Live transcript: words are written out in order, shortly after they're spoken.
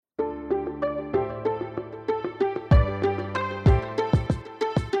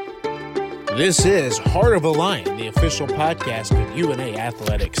This is Heart of a Lion, the official podcast of UNA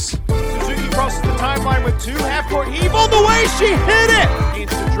Athletics. Suzuki crosses the timeline with two. Half-court heave on the way. She hit it!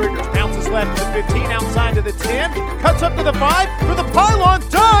 Gains the triggers. Bounces left to the 15, outside to the 10. Cuts up to the 5. For the pylon.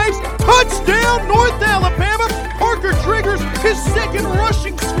 Dives. Touchdown, North Alabama. Parker triggers his second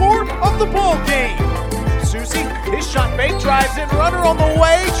rushing score of the ball game. Susie, his shot fake, drives in. Runner on the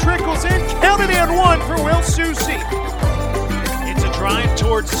way. Trickles in. Counted in one for Will Susie. Drive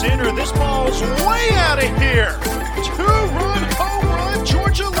towards center. This ball's way out of here. Two-run home run,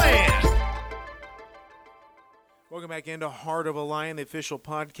 Georgia land. Welcome back into Heart of a Lion, the official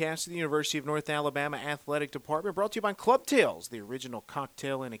podcast of the University of North Alabama Athletic Department, brought to you by Club Tales, the original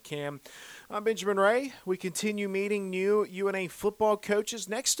cocktail in a can. I'm Benjamin Ray. We continue meeting new UNA football coaches.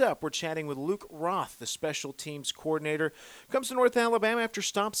 Next up, we're chatting with Luke Roth, the special teams coordinator. Comes to North Alabama after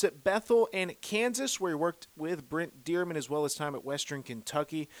stops at Bethel and Kansas, where he worked with Brent Dearman as well as time at Western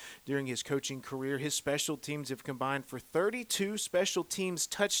Kentucky during his coaching career. His special teams have combined for 32 special teams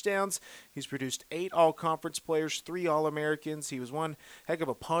touchdowns. He's produced 8 all-conference players, 3 All-Americans. He was one heck of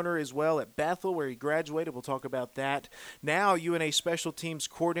a punter as well at Bethel, where he graduated. We'll talk about that. Now, UNA special teams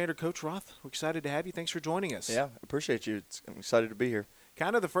coordinator, Coach Roth, we're excited to have you. Thanks for joining us. Yeah, I appreciate you. I'm excited to be here.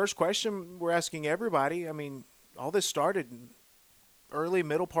 Kind of the first question we're asking everybody. I mean, all this started early,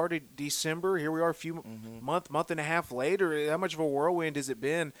 middle part of December. Here we are a few month and a half later. How much of a whirlwind has it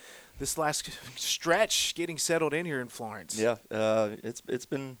been this last stretch getting settled in here in Florence? Yeah, it's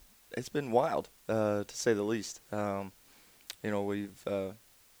been wild, to say the least. My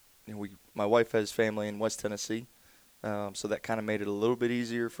wife has family in West Tennessee, so that kind of made it a little bit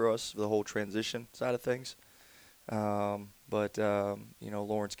easier for us, the whole transition side of things. But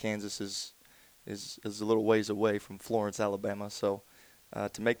Lawrence, Kansas is a little ways away from Florence, Alabama. So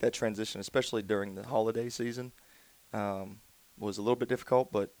to make that transition, especially during the holiday season, was a little bit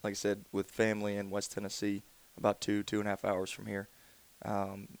difficult. But like I said, with family in West Tennessee, about 2.5 hours from here,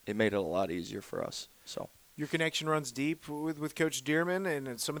 it made it a lot easier for us. So your connection runs deep with Coach Dearman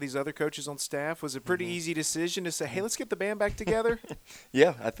and some of these other coaches on staff. Was it a pretty easy decision to say, hey, let's get the band back together?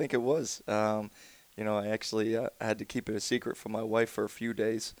 Yeah, I think it was. I actually had to keep it a secret from my wife for a few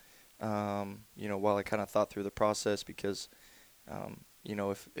days, while I kind of thought through the process because,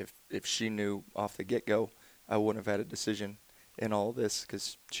 if she knew off the get-go, I wouldn't have had a decision in all of this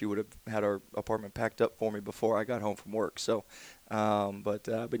because she would have had our apartment packed up for me before I got home from work. So,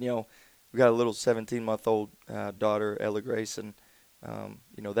 we got a little 17-month-old daughter, Ella Grace, and,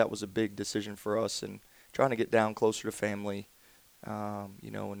 that was a big decision for us and trying to get down closer to family,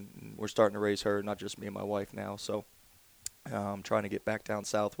 and we're starting to raise her, not just me and my wife now. So trying to get back down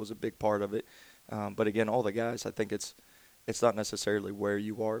south was a big part of it. But, again, all the guys, I think it's not necessarily where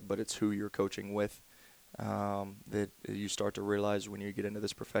you are, but it's who you're coaching with that you start to realize when you get into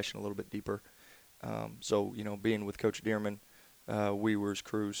this profession a little bit deeper. Being with Coach Dearman, Weavers,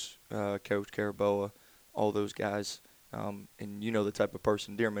 Cruz, Coach Caraboa, all those guys, and the type of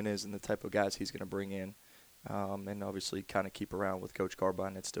person Dearman is and the type of guys he's going to bring in, and obviously kind of keep around with Coach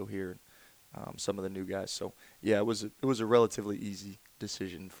Carbine that's still here, some of the new guys. So, yeah, it was a relatively easy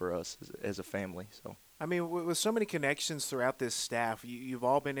decision for us as a family. So. I mean, with so many connections throughout this staff, you've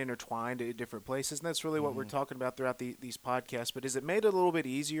all been intertwined at different places, and that's really what we're talking about throughout these podcasts. But has it made it a little bit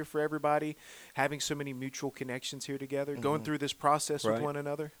easier for everybody having so many mutual connections here together, going through this process with one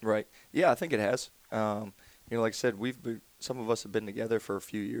another? Right. Yeah, I think it has. Like I said, some of us have been together for a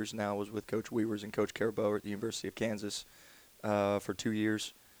few years now. I was with Coach Weavers and Coach Caraboa at the University of Kansas for 2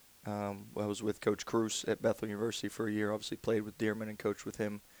 years. I was with Coach Cruz at Bethel University for a year. Obviously played with Dearman and coached with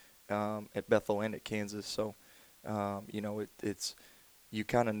him at Bethel and at Kansas. So, it's you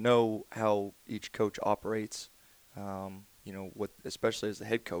kind of know how each coach operates. Especially as the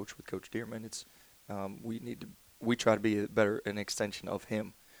head coach with Coach Dearman, it's we try to be an extension of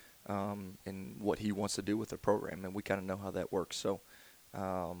him and what he wants to do with the program, and we kind of know how that works. So,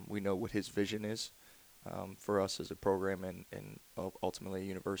 we know what his vision is for us as a program and ultimately a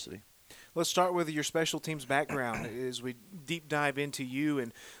university. Let's start with your special teams background as we deep dive into you.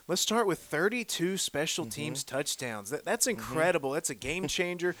 And let's start with 32 special teams touchdowns. That's incredible. That's a game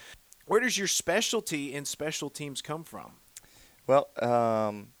changer. Where does your specialty in special teams come from? Well,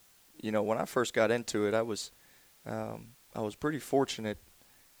 when I first got into it, I was pretty fortunate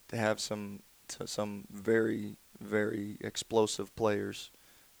to have some very, very explosive players,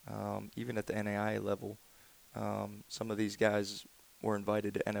 even at the NAIA level. Some of these guys were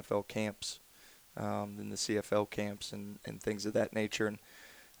invited to NFL camps, and the CFL camps and things of that nature. And,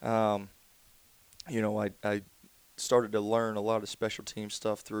 I started to learn a lot of special team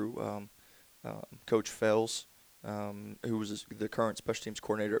stuff through Coach Fells who was the current special teams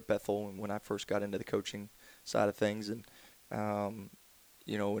coordinator at Bethel, and when I first got into the coaching side of things, and and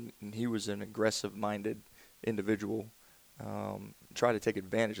he was an aggressive-minded individual. Try to take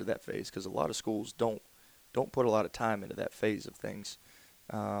advantage of that phase because a lot of schools don't put a lot of time into that phase of things.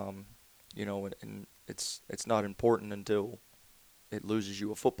 And it's not important until it loses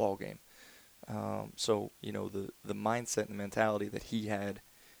you a football game. So the mindset and mentality that he had,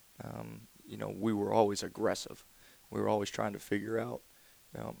 we were always aggressive. We were always trying to figure out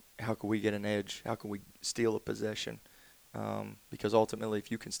how can we get an edge, how can we steal a possession, because ultimately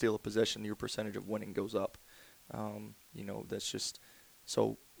if you can steal a possession, your percentage of winning goes up. That's just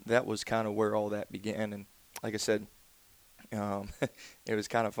so that was kind of where all that began. And like I said, it was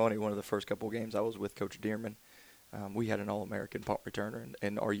kind of funny. One of the first couple of games I was with Coach Dearman, we had an All-American punt returner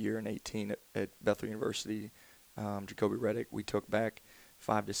in our year in 18 at Bethel University, Jacoby Reddick. We took back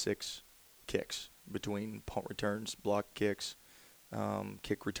 5 to 6 kicks between punt returns, block kicks,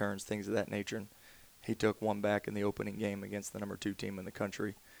 kick returns, things of that nature. And he took one back in the opening game against the number 2 team in the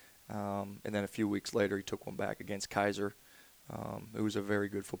country. And then a few weeks later, he took one back against Kaiser. It was a very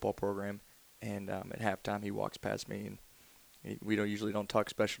good football program. And at halftime, he walks past me, and we usually don't talk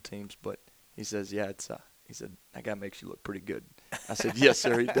special teams, but he says, "Yeah, he said, that guy makes you look pretty good." I said, "Yes,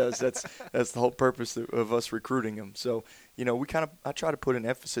 sir, he does. That's the whole purpose of us recruiting him." So, I try to put an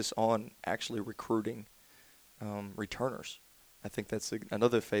emphasis on actually recruiting returners. I think that's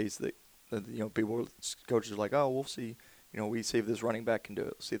another phase that coaches are like, "Oh, we'll see. We see if this running back can do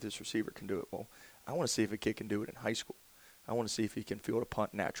it. We'll see if this receiver can do it." Well, I want to see if a kid can do it in high school. I want to see if he can field a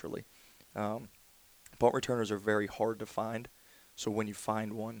punt naturally. Punt returners are very hard to find, so when you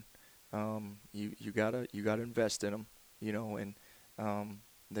find one, you gotta invest in them, and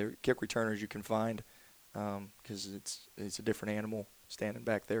they're kick returners you can find because it's a different animal standing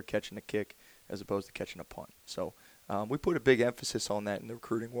back there catching a kick as opposed to catching a punt. So we put a big emphasis on that in the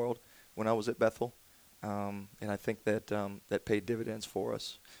recruiting world when I was at Bethel, and I think that that paid dividends for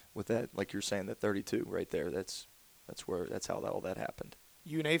us with that, like you're saying, that 32 right there. That's how all that happened.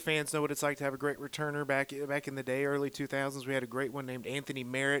 UNA fans know what it's like to have a great returner back in the day, early 2000s. We had a great one named Anthony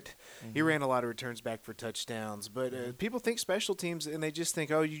Merritt. Mm-hmm. He ran a lot of returns back for touchdowns. But people think special teams, and they just think,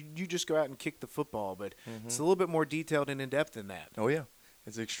 oh, you just go out and kick the football. But it's a little bit more detailed and in-depth than that. Oh, yeah.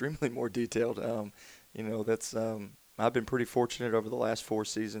 It's extremely more detailed. I've been pretty fortunate over the last 4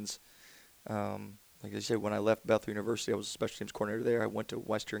 seasons. Like I said, when I left Bethel University, I was a special teams coordinator there. I went to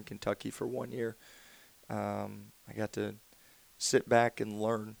Western Kentucky for 1 year. I got to sit back and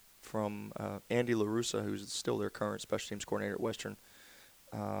learn from Andy LaRussa, who's still their current special teams coordinator at Western,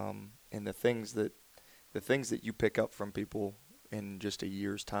 and the things that you pick up from people in just a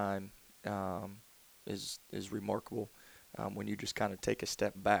year's time is remarkable when you just kind of take a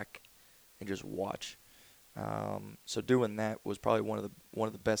step back and just watch. So doing that was probably one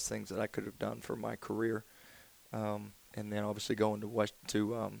of the best things that I could have done for my career, and then obviously going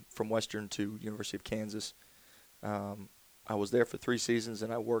from Western to University of Kansas. I was there for 3 seasons,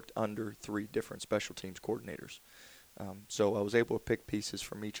 and I worked under 3 different special teams coordinators. So I was able to pick pieces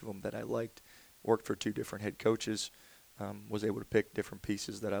from each of them that I liked, worked for 2 different head coaches, was able to pick different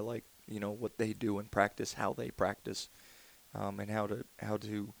pieces that I liked, what they do in practice, how they practice, and how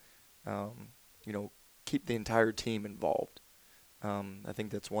to keep the entire team involved. I think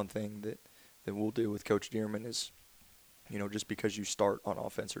that's one thing that we'll do with Coach Dearman is, just because you start on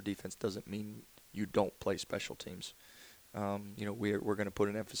offense or defense doesn't mean you don't play special teams. We're going to put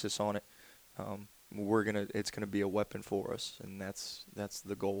an emphasis on it. It's going to be a weapon for us, and that's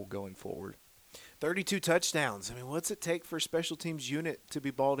the goal going forward. 32 touchdowns. I mean, what's it take for a special teams unit to be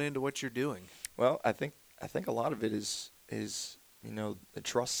balled into what you're doing? Well, I think a lot of it is the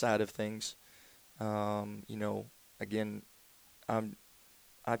trust side of things. Again,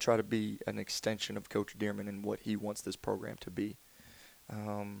 I try to be an extension of Coach Dearman and what he wants this program to be.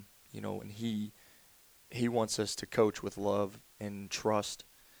 And he wants us to coach with love and trust,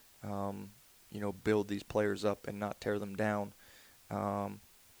 build these players up and not tear them down. And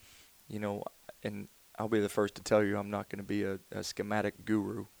I'll be the first to tell you I'm not going to be a schematic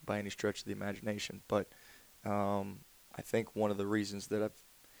guru by any stretch of the imagination, but I think one of the reasons that I've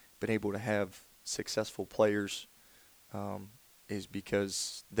been able to have successful players is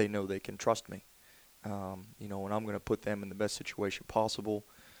because they know they can trust me, and I'm going to put them in the best situation possible.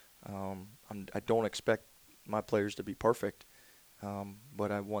 I don't expect my players to be perfect,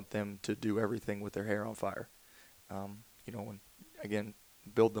 but I want them to do everything with their hair on fire. And again,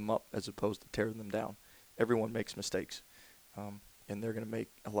 build them up as opposed to tearing them down. Everyone makes mistakes, and they're going to make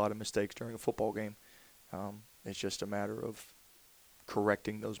a lot of mistakes during a football game. It's just a matter of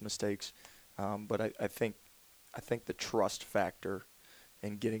correcting those mistakes. But I think I think the trust factor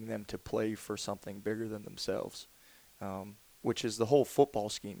in getting them to play for something bigger than themselves, which is the whole football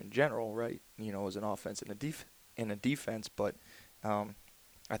scheme in general, right? As an offense and a defense, but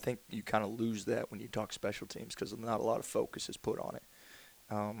I think you kind of lose that when you talk special teams because not a lot of focus is put on it.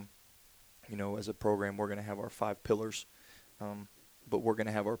 As a program, we're going to have our 5 pillars, but we're going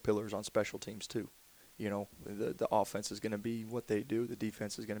to have our pillars on special teams too. The offense is going to be what they do, the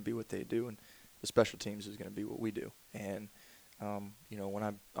defense is going to be what they do, and the special teams is going to be what we do. And when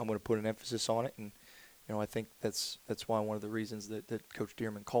I'm going to put an emphasis on it, and I think that's why one of the reasons that Coach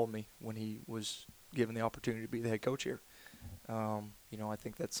Dearman called me when he was given the opportunity to be the head coach here. I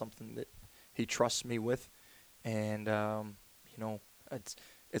think that's something that he trusts me with, and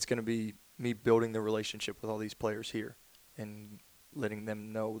it's going to be me building the relationship with all these players here and letting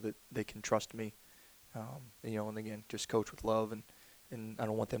them know that they can trust me. And again, just coach with love, and I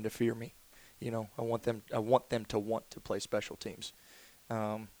don't want them to fear me. I want them to want to play special teams.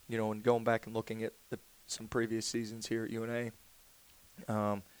 And going back and looking at some previous seasons here at UNA,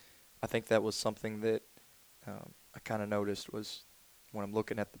 I think that was something that I kind of noticed was when I'm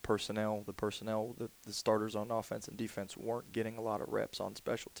looking at the personnel, the starters on offense and defense weren't getting a lot of reps on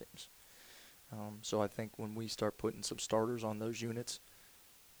special teams. So I think when we start putting some starters on those units,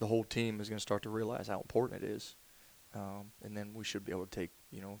 the whole team is going to start to realize how important it is. And then we should be able to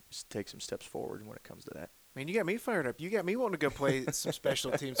take some steps forward when it comes to that. Man, you got me fired up. You got me wanting to go play some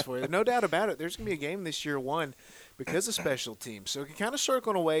special teams for you. No doubt about it. There's going to be a game this year won because of special teams. So it can kind of circle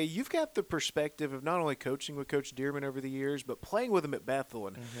in a way. You've got the perspective of not only coaching with Coach Dearman over the years, but playing with him at Bethel.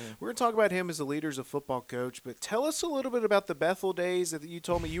 And we're going to talk about him as the leader as a football coach. But tell us a little bit about the Bethel days that you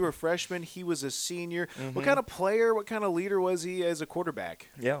told me you were a freshman. He was a senior. What kind of player, what kind of leader was he as a quarterback?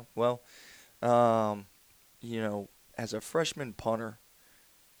 Yeah, well, as a freshman punter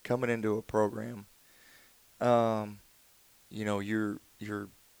coming into a program, you're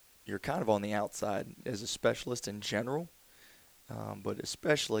kind of on the outside as a specialist in general, but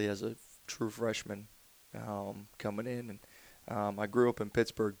especially as a true freshman coming in. And I grew up in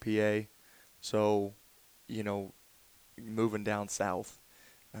Pittsburgh, PA, so moving down south,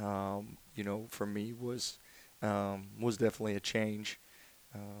 for me was definitely a change,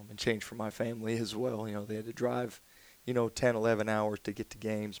 and change for my family as well. They had to drive 10, 11 hours to get to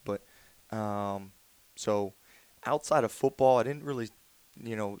games, but so outside of football, I didn't really,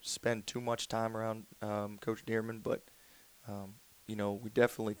 spend too much time around Coach Dearman, but, we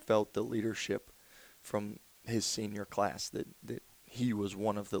definitely felt the leadership from his senior class that he was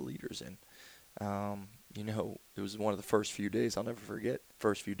one of the leaders in. It was one of the first few days, I'll never forget,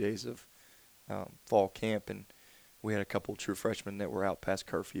 first few days of fall camp, and we had a couple true freshmen that were out past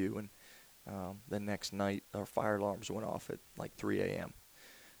curfew, and the next night our fire alarms went off at like 3 a.m.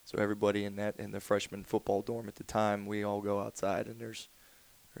 So everybody in the freshman football dorm at the time, we all go outside, and there's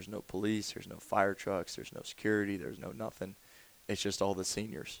no police, there's no fire trucks, there's no security, there's no nothing. It's just all the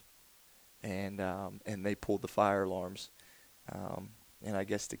seniors, and they pulled the fire alarms, and I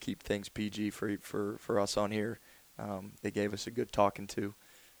guess to keep things PG for us on here, they gave us a good talking to,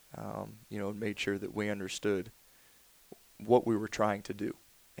 and made sure that we understood what we were trying to do,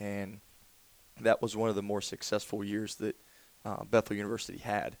 and that was one of the more successful years that Bethel University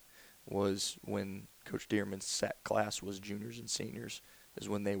had, was when Coach Dearman's SAC class was juniors and seniors, is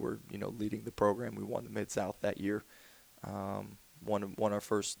when they were, leading the program. We won the Mid-South that year, won a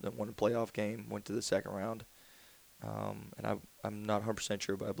playoff game, went to the second round, and I'm not 100%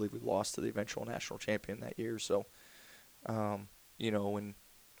 sure, but I believe we lost to the eventual national champion that year. So, and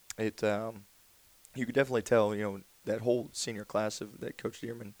it, you could definitely tell, that whole senior class that Coach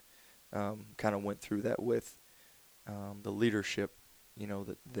Dearman kind of went through that with. The leadership,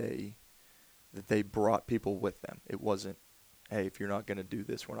 that they brought people with them. It wasn't, hey, if you're not going to do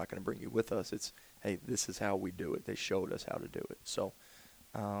this, we're not going to bring you with us. It's, hey, this is how we do it. They showed us how to do it. So,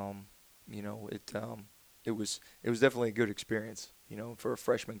 it was definitely a good experience. For a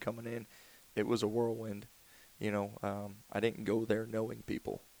freshman coming in, it was a whirlwind. I didn't go there knowing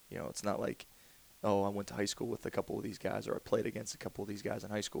people. It's not like, oh, I went to high school with a couple of these guys, or I played against a couple of these guys in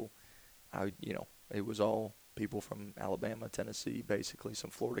high school. It was all people from Alabama, Tennessee, basically some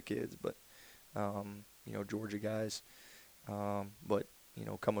Florida kids, but Georgia guys. But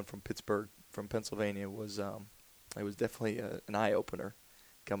coming from Pittsburgh, from Pennsylvania, was it was definitely an eye opener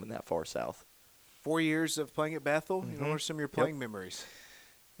coming that far south. 4 years of playing at Bethel. What are some of your playing memories?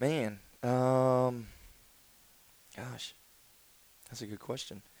 Man, gosh, that's a good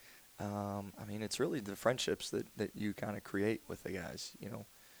question. It's really the friendships that you kind of create with the guys.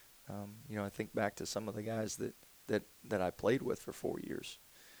 I think back to some of the guys that I played with for 4 years.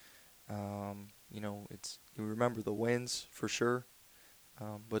 you remember the wins for sure,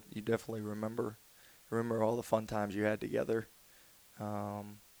 but you definitely remember all the fun times you had together,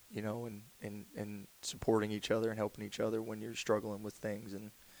 and supporting each other and helping each other when you're struggling with things,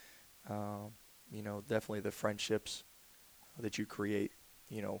 and definitely the friendships that you create,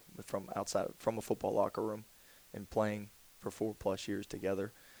 from a football locker room and playing for 4+ years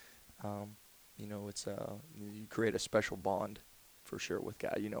together. You create a special bond for sure with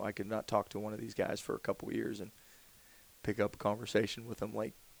guys. I could not talk to one of these guys for a couple of years and pick up a conversation with them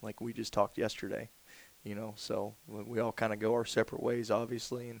like we just talked yesterday. So we all kind of go our separate ways,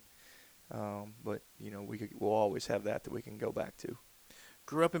 obviously, and but we'll always have that we can go back to.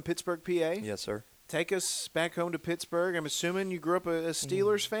 Grew up in Pittsburgh, PA? Yes, sir. Take us back home to Pittsburgh. I'm assuming you grew up a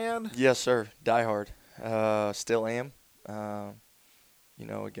Steelers fan? Yes, sir. Die hard. Still am.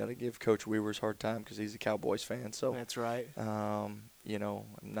 I got to give Coach Weaver's hard time because he's a Cowboys fan. So that's right. I'm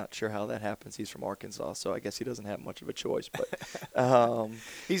not sure how that happens. He's from Arkansas, so I guess he doesn't have much of a choice. But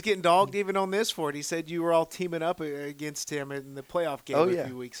he's getting dogged even on this for it. He said you were all teaming up against him in the playoff game a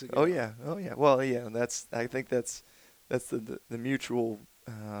few weeks ago. Oh yeah. Well, yeah. I think that's the mutual.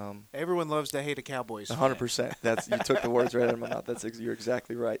 Everyone loves to hate a Cowboys fan. 100%. You took the words right out of my mouth. You're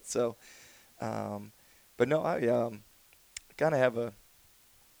exactly right. So, but no, I kind of have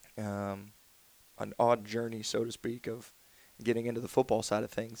an odd journey, so to speak, of getting into the football side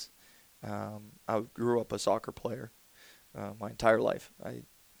of things. I grew up a soccer player my entire life. I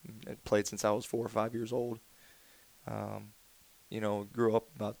played since I was 4 or 5 years old. Grew up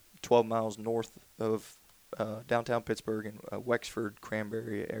about 12 miles north of downtown Pittsburgh in Wexford,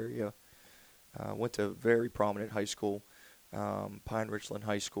 Cranberry area. Went to a very prominent high school, Pine Richland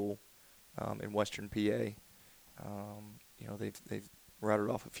High School in western PA. They've routed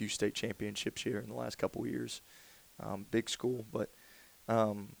off a few state championships here in the last couple of years. Big school, but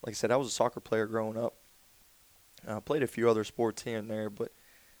like I said, I was a soccer player growing up. Played a few other sports here and there, but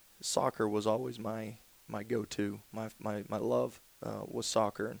soccer was always my go-to. My love was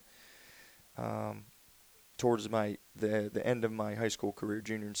soccer, and towards the end of my high school career,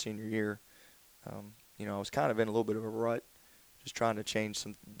 junior and senior year, I was kind of in a little bit of a rut, just trying to change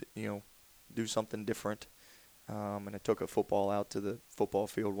do something different. And I took a football out to the football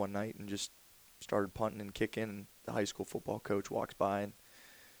field one night and just started punting and kicking. And the high school football coach walks by and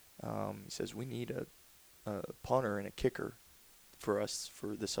he says, "We need a punter and a kicker for us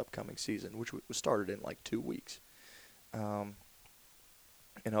for this upcoming season," which was started in like 2 weeks.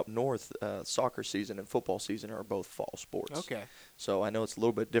 And up north, soccer season and football season are both fall sports. Okay. So I know it's a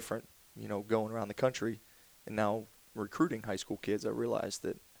little bit different, going around the country. And now recruiting high school kids, I realized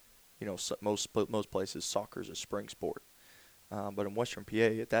that, most places soccer is a spring sport. But in western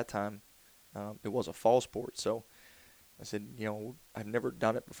PA at that time, it was a fall sport. So I said, I've never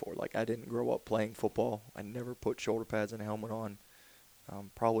done it before. Like, I didn't grow up playing football. I never put shoulder pads and a helmet on,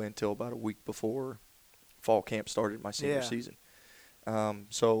 probably until about a week before fall camp started my senior season.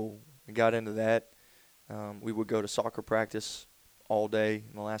 So we got into that. We would go to soccer practice all day.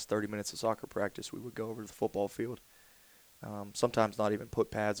 In the last 30 minutes of soccer practice, we would go over to the football field. Sometimes not even put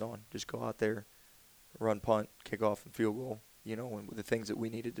pads on, just go out there, run punt, kickoff, and field goal, and the things that we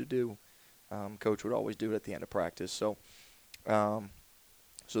needed to do. Coach would always do it at the end of practice. So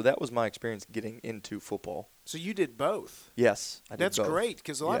that was my experience getting into football. So you did both? Yes, I did That's both. great,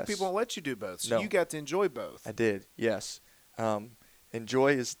 because a lot of people won't let you do both. So you got to enjoy both. I did, yes.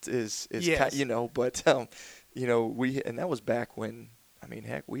 Enjoy is yes. But and that was back when,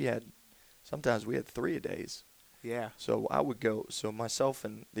 heck, sometimes we had 3 a days. Yeah. So I would go. So myself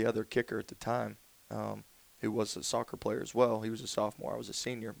and the other kicker at the time, who was a soccer player as well. He was a sophomore. I was a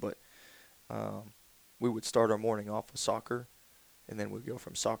senior. But we would start our morning off with soccer, and then we'd go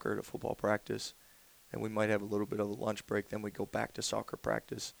from soccer to football practice, and we might have a little bit of a lunch break. Then we'd go back to soccer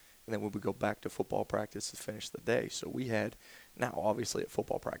practice, and then we would go back to football practice to finish the day. So we had, now obviously at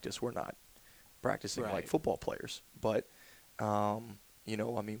football practice we're not practicing like football players, but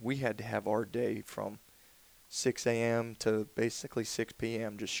we had to have our day from 6 a.m. to basically 6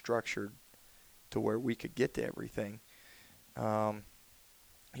 p.m. just structured to where we could get to everything. And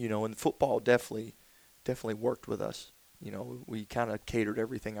football definitely worked with us. We kind of catered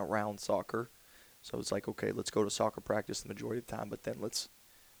everything around soccer. So it's like, okay, let's go to soccer practice the majority of the time, but then let's,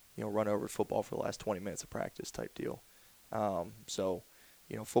 run over to football for the last 20 minutes of practice type deal. So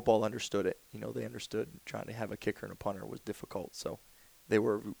football understood it. They understood trying to have a kicker and a punter was difficult. So they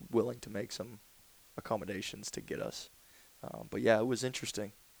were willing to make some accommodations to get us. But yeah, it was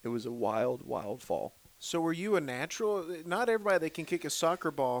interesting. It was a wild, wild fall. So were you a natural? Not everybody that can kick a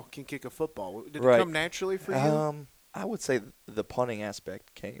soccer ball can kick a football. Did it come naturally for you? I would say the punting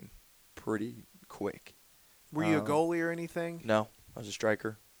aspect came pretty quick. Were you a goalie or anything? No, I was a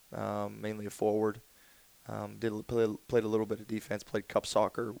striker, mainly a forward. Played a little bit of defense. Played cup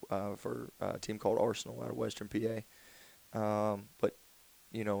soccer for a team called Arsenal out of Western PA. But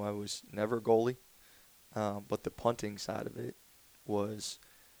I was never a goalie. But the punting side of it was,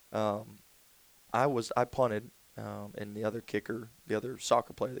 I punted, and the other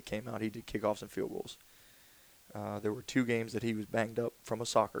soccer player that came out, he did kickoffs and field goals. There were 2 games that he was banged up from a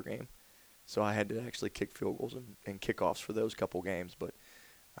soccer game, so I had to actually kick field goals and kickoffs for those couple games. But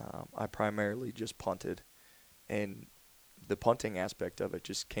I primarily just punted, and the punting aspect of it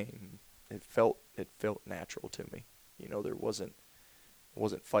just came. It felt natural to me. There wasn't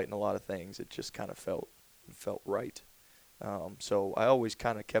fighting a lot of things. It just kind of felt right. So I always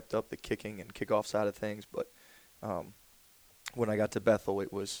kind of kept up the kicking and kickoff side of things, but when I got to Bethel,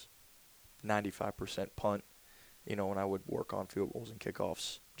 it was 95% punt, and I would work on field goals and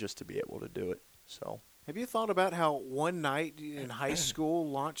kickoffs just to be able to do it. So, have you thought about how one night in high school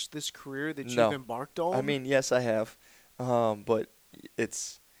launched this career that you've No. embarked on? I mean, yes, I have, but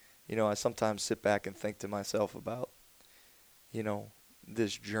it's, I sometimes sit back and think to myself about,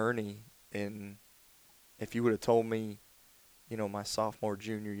 this journey. And if you would have told me, my sophomore,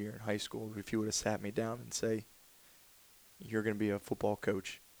 junior year in high school, if you would have sat me down and say, you're going to be a football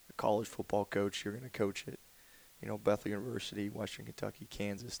coach, a college football coach, you're going to coach at, Bethel University, Western Kentucky,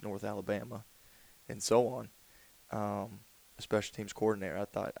 Kansas, North Alabama, and so on, a special teams coordinator,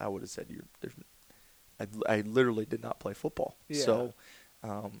 I would have said, I literally did not play football. Yeah. So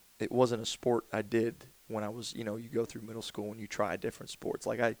it wasn't a sport I did when I was, you go through middle school and you try different sports.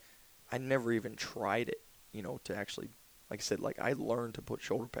 Like I never even tried it, to actually, like I said, like I learned to put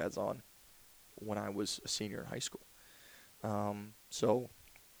shoulder pads on when I was a senior in high school. So,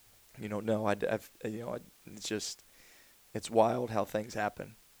 no, it's wild how things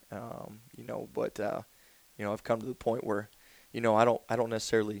happen. But I've come to the point where, I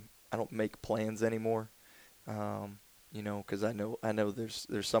don't make plans anymore. Because I know there's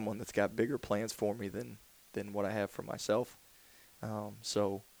someone that's got bigger plans for me than what I have for myself.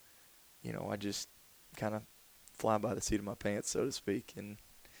 So, I just kind of fly by the seat of my pants, so to speak. And,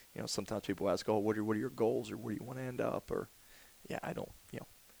 sometimes people ask, oh, what are your goals, or where do you want to end up? Or, yeah, I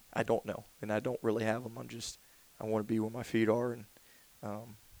don't know. And I don't really have them. I want to be where my feet are and,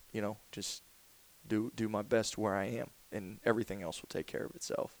 just do my best where I am. And everything else will take care of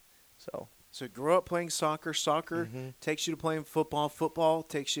itself. So grew up playing soccer. Soccer Mm-hmm. takes you to playing football. Football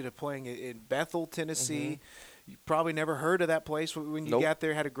takes you to playing in Bethel, Tennessee. Mm-hmm. You probably never heard of that place when you Nope. got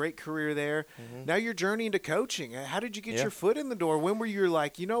there. Had a great career there. Mm-hmm. Now you're journeying to coaching. How did you get your foot in the door? When were you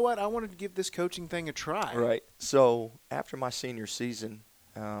like, you know what, I wanted to give this coaching thing a try? Right. So after my senior season,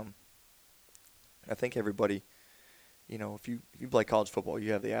 I think everybody, if you play college football,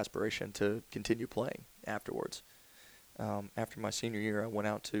 you have the aspiration to continue playing afterwards. After my senior year, I went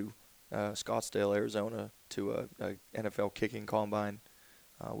out to Scottsdale, Arizona, to a NFL kicking combine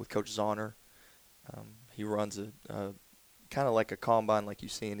with Coach Zahner. He runs a kind of like a combine like you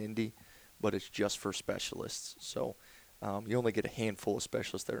see in Indy, but it's just for specialists. So you only get a handful of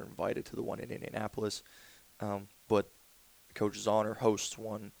specialists that are invited to the one in Indianapolis. But Coach Zahner hosts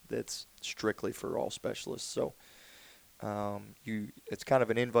one that's strictly for all specialists. So it's kind of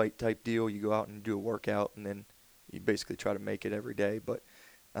an invite type deal. You go out and do a workout, and then you basically try to make it every day. But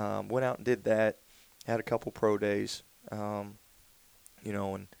went out and did that, had a couple pro days, and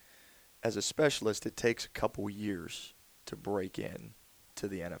as a specialist, it takes a couple years to break in to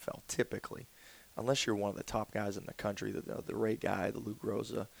the NFL, typically, unless you're one of the top guys in the country, the Ray Guy, the Luke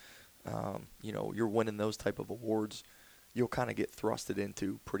Roth, you're winning those type of awards, you'll kind of get thrusted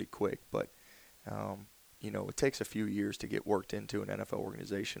into pretty quick. But, it takes a few years to get worked into an NFL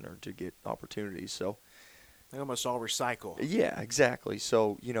organization or to get opportunities. So They almost all recycle. yeah, exactly.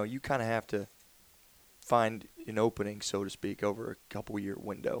 So, you kind of have to find an opening, so to speak, over a couple-year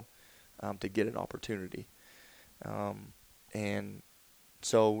window to get an opportunity. And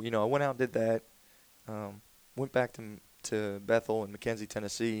so, I went out and did that, went back to Bethel and McKenzie,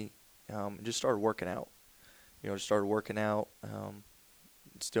 Tennessee, and just started working out.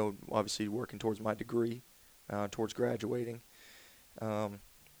 Still obviously working towards my degree, towards graduating.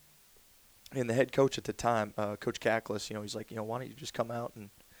 And the head coach at the time, Coach Cacklis, he's like, why don't you just come out and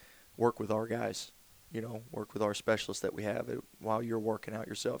work with our guys, work with our specialists that we have. While you're working out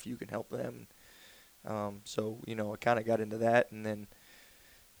yourself, you can help them. So, I kind of got into that, and then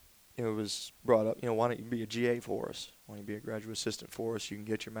it was brought up, why don't you be a GA for us? Why don't you be a graduate assistant for us? You can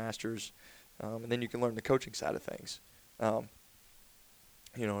get your master's, and then you can learn the coaching side of things. And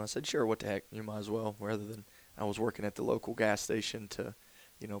I said, sure, what the heck, you might as well, rather than I was working at the local gas station to,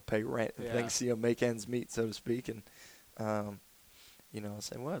 pay rent and things, make ends meet, so to speak. And, I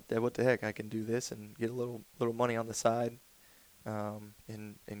say, what the heck, I can do this and get a little money on the side, and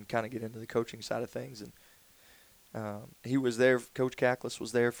kind of get into the coaching side of things. And he was there. Coach Cackless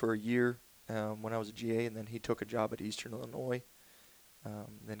was there for a year when I was a GA, and then he took a job at Eastern Illinois.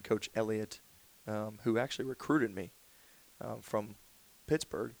 Then Coach Elliott, who actually recruited me from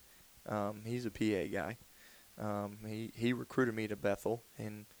Pittsburgh, he's a PA guy. He recruited me to Bethel,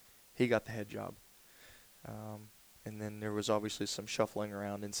 and he got the head job. And then there was obviously some shuffling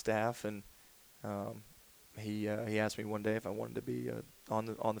around in staff, and he asked me one day if I wanted to be on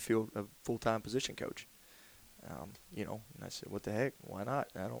the field a full-time position coach. And I said, what the heck? Why not?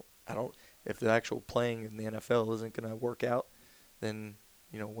 I don't. If the actual playing in the NFL isn't going to work out, then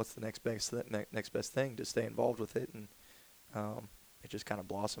what's the next best thing to stay involved with it, and it just kind of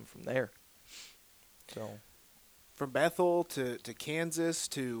blossomed from there. So, from Bethel to Kansas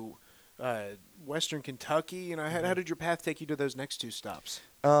to Western Kentucky, how did your path take you to those next two stops?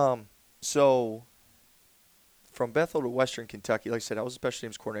 So from Bethel to Western Kentucky, like I said, I was a special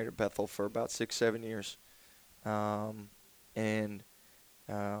teams coordinator at Bethel for about 6-7 years. And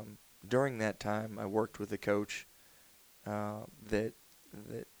during that time, I worked with a coach that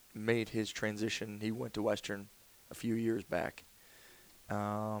made his transition. He went to Western a few years back,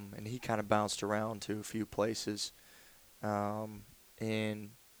 and he kind of bounced around to a few places.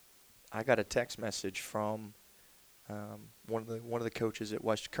 And I got a text message from one of the coaches at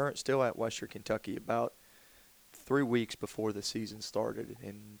still at Western Kentucky, about 3 weeks before the season started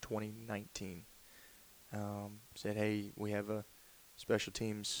in 2019. Said, hey, we have a special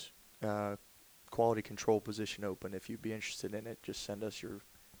teams quality control position open. If you'd be interested in it, just send us your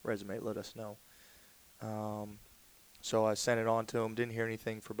resume. Let us know. So I sent it on to him. Didn't hear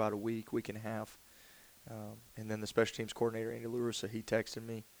anything for about a week and a half. And then the special teams coordinator, Andy LaRussa, he texted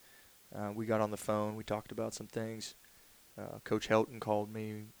me. We got on the phone. We talked about some things. Coach Helton called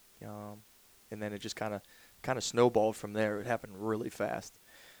me, and then it just kind of snowballed from there. It happened really fast.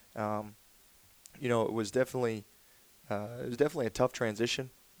 It was definitely a tough transition.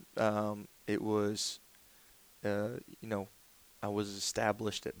 It was, I was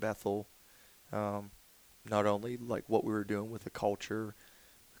established at Bethel. Not only like what we were doing with the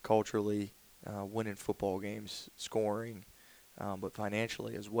culturally, winning football games, scoring, but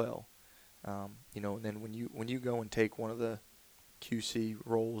financially as well. And then when you go and take one of the QC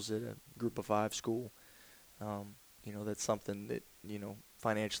roles at a Group of 5 school, that's something that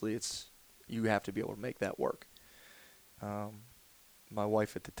financially you have to be able to make that work. My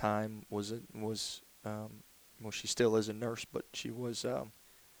wife at the time she still is a nurse, but she was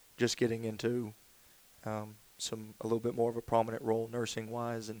just getting into a little bit more of a prominent role nursing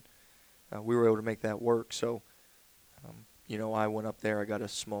wise, and we were able to make that work. So I went up there. I got a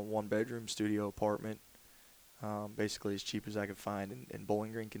small 1-bedroom studio apartment, basically as cheap as I could find in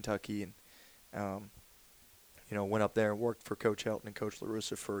Bowling Green, Kentucky, and went up there and worked for Coach Helton and Coach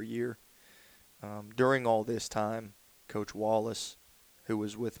LaRussa for a year. During all this time, Coach Wallace, who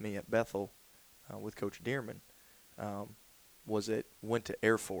was with me at Bethel with Coach Dearman, went to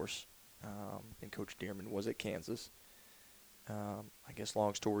Air Force, and Coach Dearman was at Kansas. I guess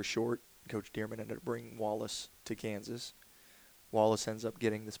long story short, Coach Dearman ended up bringing Wallace to Kansas. Wallace ends up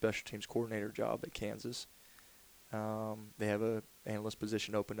getting the special teams coordinator job at Kansas. They have a analyst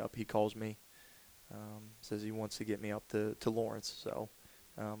position opened up. He calls me, says he wants to get me up to Lawrence. So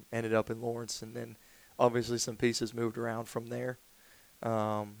ended up in Lawrence, and then obviously some pieces moved around from there.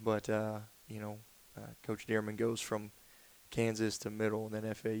 But Coach Dearman goes from Kansas to Middle and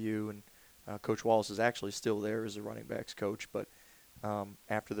then FAU, and Coach Wallace is actually still there as a running backs coach. But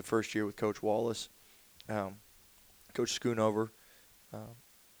after the first year with Coach Wallace, Coach Schoonover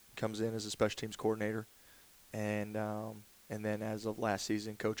comes in as a special teams coordinator, and then as of last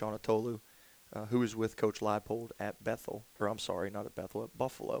season, Coach Anatolu, who was with Coach Leipold at Bethel, or I'm sorry, not at Bethel, at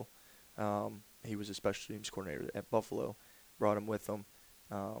Buffalo. He was a special teams coordinator at Buffalo, brought him with them.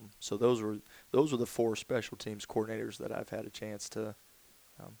 So those were the 4 special teams coordinators that I've had a chance to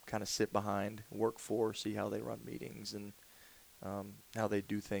kind of sit behind, work for, see how they run meetings and how they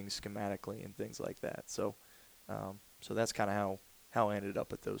do things schematically and things like that. So that's kind of how I ended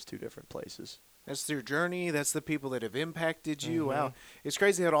up at those 2 different places. That's their journey. That's the people that have impacted you. Mm-hmm. Wow. It's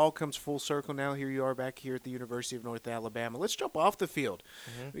crazy how it all comes full circle now. Here you are back here at the University of North Alabama. Let's jump off the field.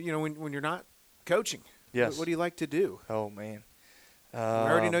 Mm-hmm. When you're not coaching, yes. What do you like to do? Oh, man.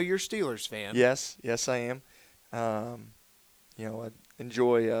 I already know you're a Steelers fan. Yes, I am. I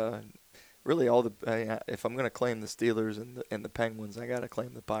enjoy really all the. If I'm going to claim the Steelers and the Penguins, I got to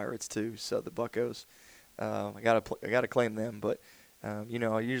claim the Pirates too. So the Buccos, I got to claim them. But I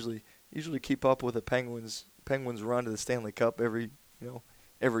usually keep up with the Penguins run to the Stanley Cup every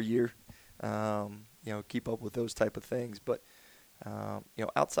year. Keep up with those type of things. But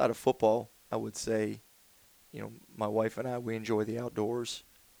outside of football, I would say, my wife and I, we enjoy the outdoors.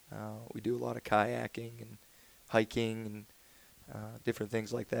 We do a lot of kayaking and hiking and different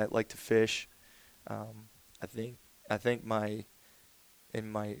things like that. Like to fish. I think my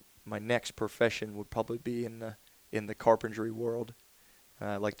next profession would probably be in the carpentry world.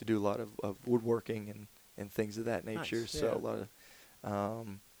 I like to do a lot of woodworking and things of that nature. Nice, So yeah. a lot of,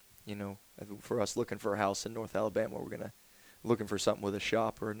 I think for us looking for a house in North Alabama, we're looking for something with a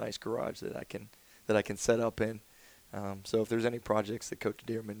shop or a nice garage that I can set up in. So if there's any projects that Coach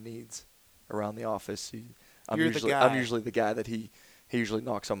Dearman needs around the office, I'm You're the guy. usually the guy that he usually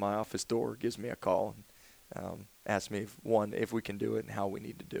knocks on my office door, gives me a call, and asks me if we can do it and how we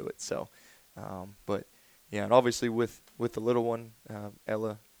need to do it. So, but yeah, and obviously with the little one,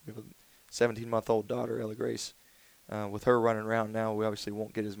 Ella, we have a 17-month-old daughter, Ella Grace. With her running around now, we obviously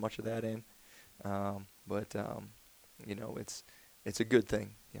won't get as much of that in. But it's a good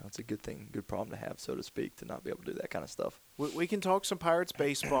thing. It's a good thing, good problem to have, so to speak, to not be able to do that kind of stuff. We can talk some Pirates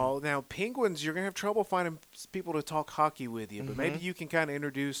baseball. Now, Penguins, you're going to have trouble finding people to talk hockey with you, but maybe you can kind of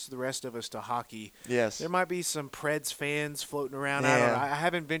introduce the rest of us to hockey. Yes. There might be some Preds fans floating around. Yeah. I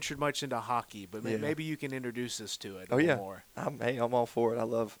haven't ventured much into hockey, but Yeah. maybe you can introduce us to it a Oh, little yeah. more. I'm all for it.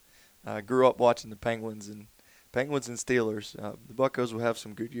 I grew up watching the Penguins and Steelers. The Buccos will have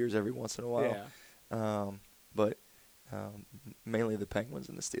some good years every once in a while. Yeah. But mainly the Penguins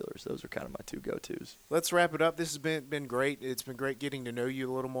and the Steelers. Those are kind of my two go-tos. Let's wrap it up. This has been great. It's been great getting to know you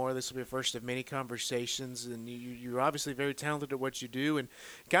a little more. This will be the first of many conversations, and you're obviously very talented at what you do, and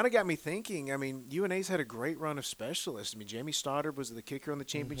kind of got me thinking. I mean, UNA's had a great run of specialists. I mean, Jamie Stoddard was the kicker on the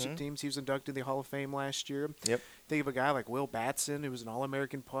championship teams. He was inducted in the Hall of Fame last year. Yep. Think of a guy like Will Batson, who was an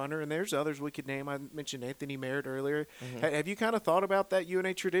All-American punter, and there's others we could name. I mentioned Anthony Merritt earlier. Have you kind of thought about that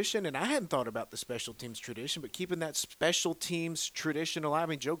UNA tradition? And I hadn't thought about the special teams tradition, but keeping that special teams tradition alive. I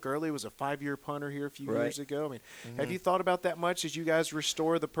mean, Joe Gurley was a 5-year punter here a few years ago. I mean, have you thought about that much as you guys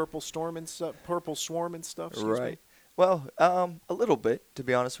restore the Purple Swarm and stuff? Excuse me? Well, a little bit, to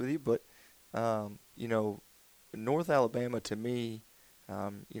be honest with you, but North Alabama to me,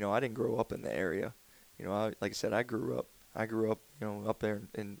 I didn't grow up in the area. Like I said, I grew up, up there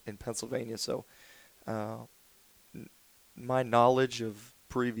in Pennsylvania. So, my knowledge of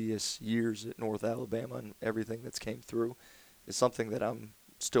previous years at North Alabama and everything that's came through is something that I'm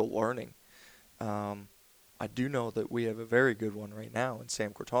still learning. I do know that we have a very good one right now in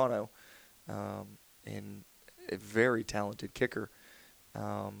Sam Cortano, and a very talented kicker.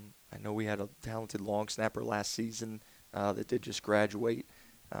 I know we had a talented long snapper last season that did just graduate,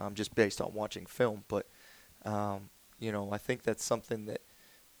 just based on watching film. But I think that's something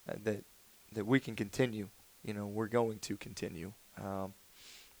that we can continue. We're going to continue.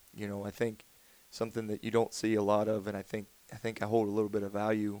 I think something that you don't see a lot of, and I think I hold a little bit of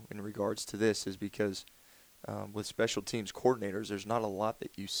value in regards to this, is because with special teams coordinators, there's not a lot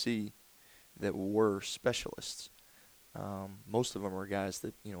that you see that were specialists. Most of them are guys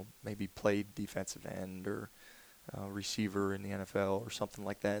that maybe played defensive end or receiver in the NFL or something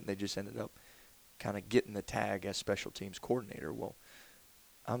like that, and they just ended up kind of getting the tag as special teams coordinator. Well,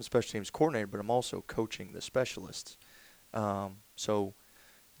 I'm a special teams coordinator, but I'm also coaching the specialists. So,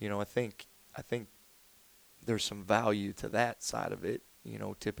 I think there's some value to that side of it,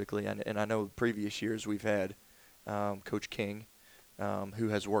 typically. And I know previous years we've had Coach King, who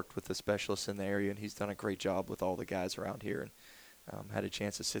has worked with the specialists in the area, and he's done a great job with all the guys around here. And had a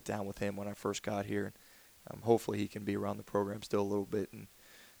chance to sit down with him when I first got here. And hopefully he can be around the program still a little bit and,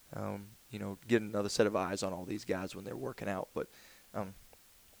 get another set of eyes on all these guys when they're working out. But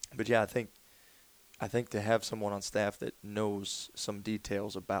yeah, I think to have someone on staff that knows some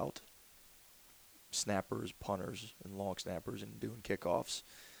details about snappers, punters, and long snappers and doing kickoffs,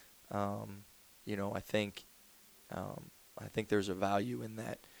 I think there's a value in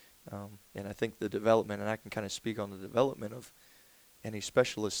that. And I think the development, and I can kind of speak on the development of any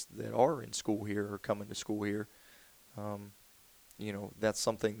specialists that are in school here or coming to school here, that's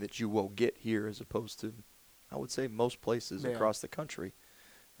something that you will get here as opposed to, I would say, most places across the country.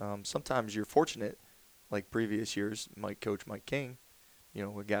 Sometimes you're fortunate, like previous years, Coach Mike King,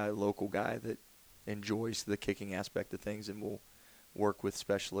 a local guy that enjoys the kicking aspect of things and will work with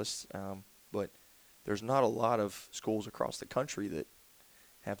specialists. But there's not a lot of schools across the country that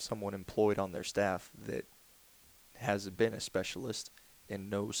have someone employed on their staff that has been a specialist and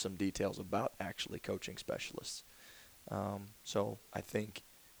knows some details about actually coaching specialists. So I think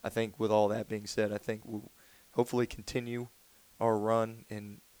with all that being said, I think we'll hopefully continue our run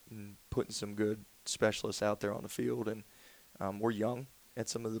and putting some good specialists out there on the field. And we're young at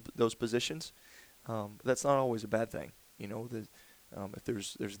some of those positions. That's not always a bad thing.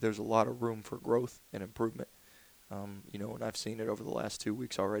 If there's a lot of room for growth and improvement. And I've seen it over the last 2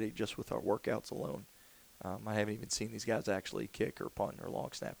 weeks already just with our workouts alone. I haven't even seen these guys actually kick or punt or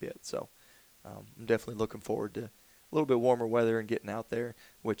long snap yet. So I'm definitely looking forward to a little bit warmer weather and getting out there,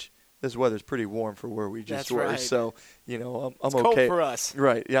 which this weather's pretty warm for where we just were. Right. So, I'm it's okay. Cold for us.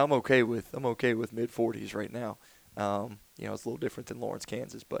 Right. Yeah, I'm okay with mid 40s right now. It's a little different than Lawrence,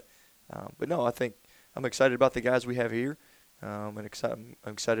 Kansas, but no, I think I'm excited about the guys we have here. I'm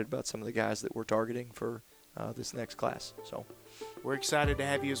excited about some of the guys that we're targeting for this next class. So we're excited to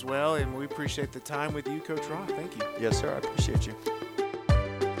have you as well, and we appreciate the time with you, Coach Roth. Thank you. Yes, sir. I appreciate you.